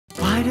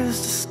Why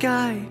does the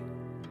sky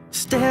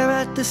stare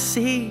at the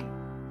sea?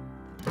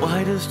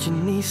 Why does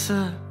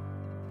Janisa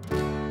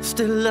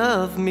still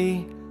love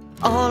me?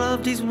 All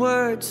of these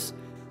words,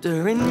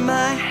 they're in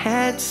my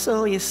head.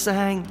 So you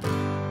sang.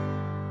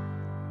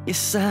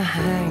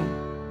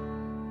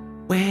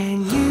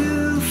 When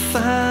you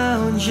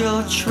found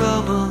your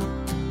trouble,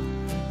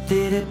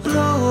 did it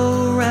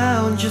blow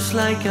around just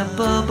like a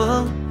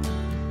bubble?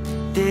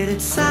 Did it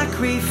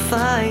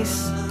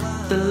sacrifice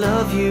the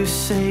love you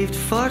saved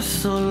for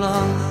so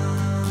long?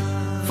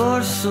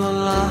 For so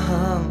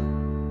long.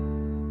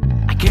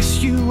 I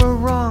guess you were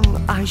wrong.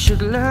 I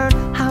should learn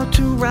how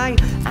to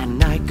write,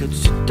 and I could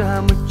sit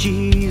down with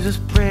Jesus,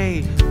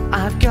 pray.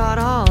 I've got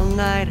all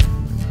night.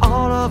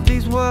 All of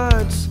these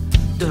words,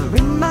 they're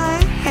in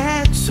my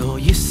head. So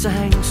you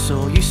sang,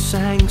 so you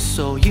sang,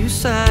 so you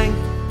sang.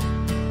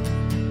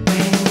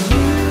 When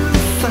you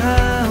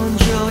found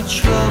your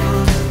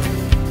trouble,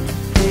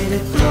 did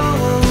it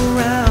blow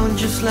around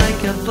just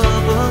like a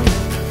bubble?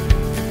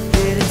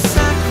 Did it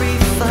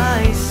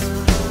sacrifice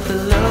the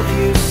love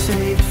you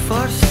saved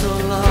for so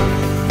long?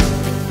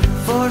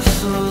 For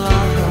so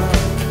long.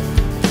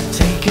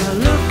 Take a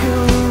look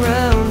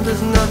around,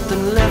 there's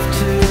nothing left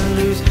to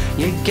lose.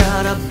 You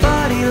got a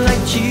body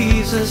like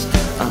Jesus,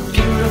 a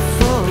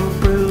beautiful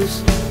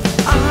bruise.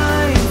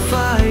 I'm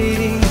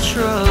fighting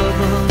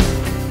trouble.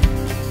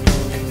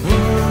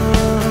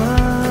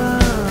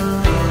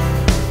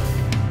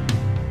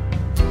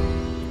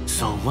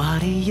 So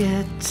what do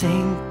you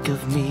think of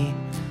me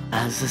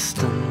as I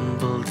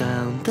stumble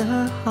down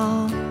the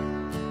hall?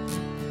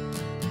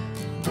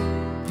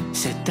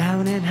 Sit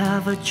down and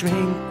have a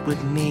drink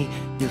with me.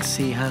 You'll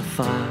see how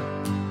far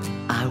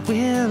I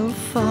will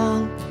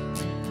fall.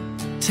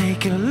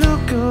 Take a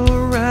look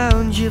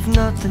around, you've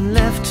nothing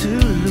left to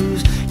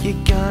lose. You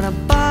got a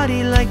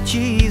body like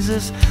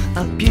Jesus,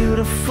 a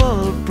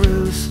beautiful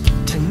bruise.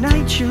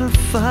 Tonight you're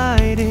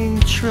fighting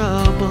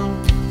trouble.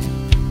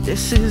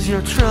 This is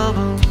your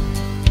trouble.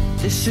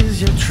 This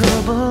is your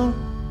trouble.